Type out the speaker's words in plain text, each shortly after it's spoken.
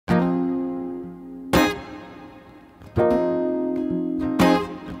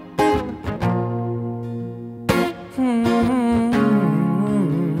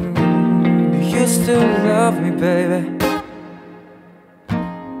love me, baby?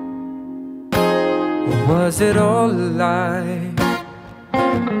 Or was it all a lie?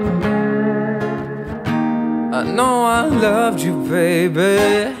 I know I loved you,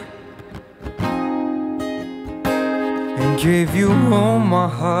 baby, and gave you all my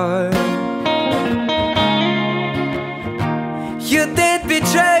heart. You did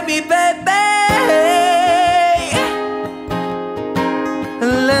betray me, baby,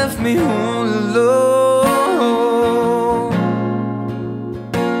 and left me all alone.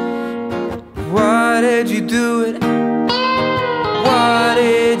 Why did you do it? Why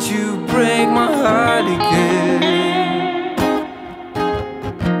did you break my heart again?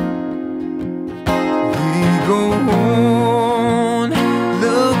 We go on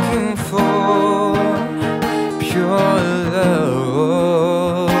looking for pure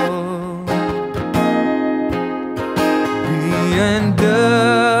love. We end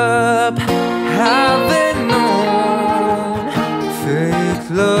up having known fake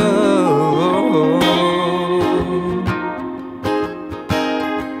love.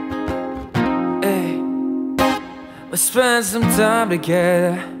 Hey, we spent some time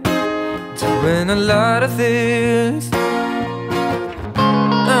together, doing a lot of things.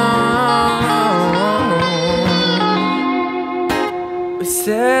 We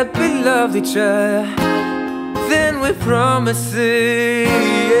said we loved each other, then we promised it.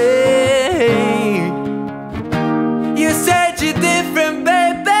 You said you're different,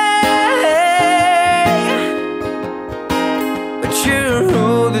 baby, but you're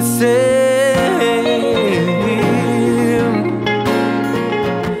all the same.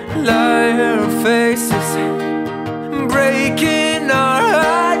 Liar faces breaking our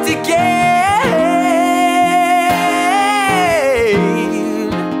hearts again.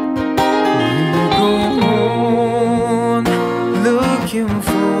 We go on looking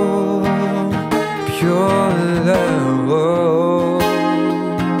for pure love.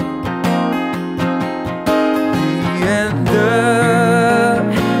 We end up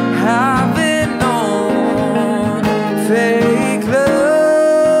having known fake love.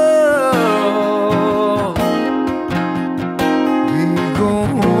 We go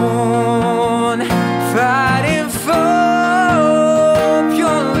on fighting for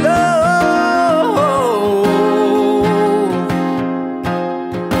pure love.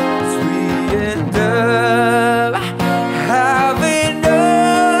 'Cause we end up having no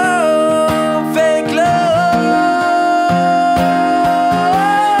fake love.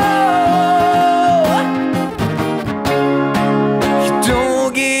 You don't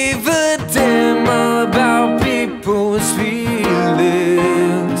give a damn about people's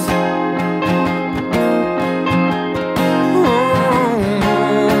feelings.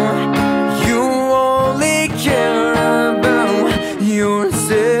 You only care about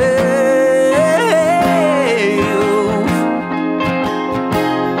yourself.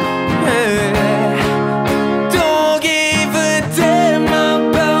 Don't give a damn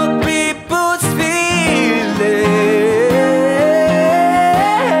about people's feelings.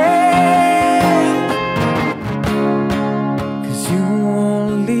 'Cause you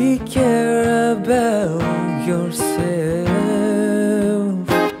only care about yourself.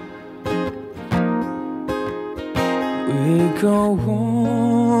 We go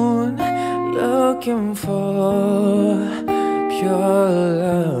on looking for pure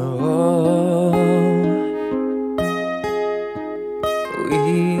love. We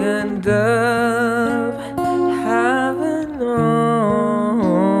end up having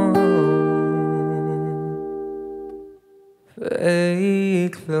known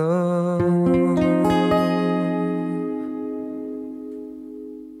fake love.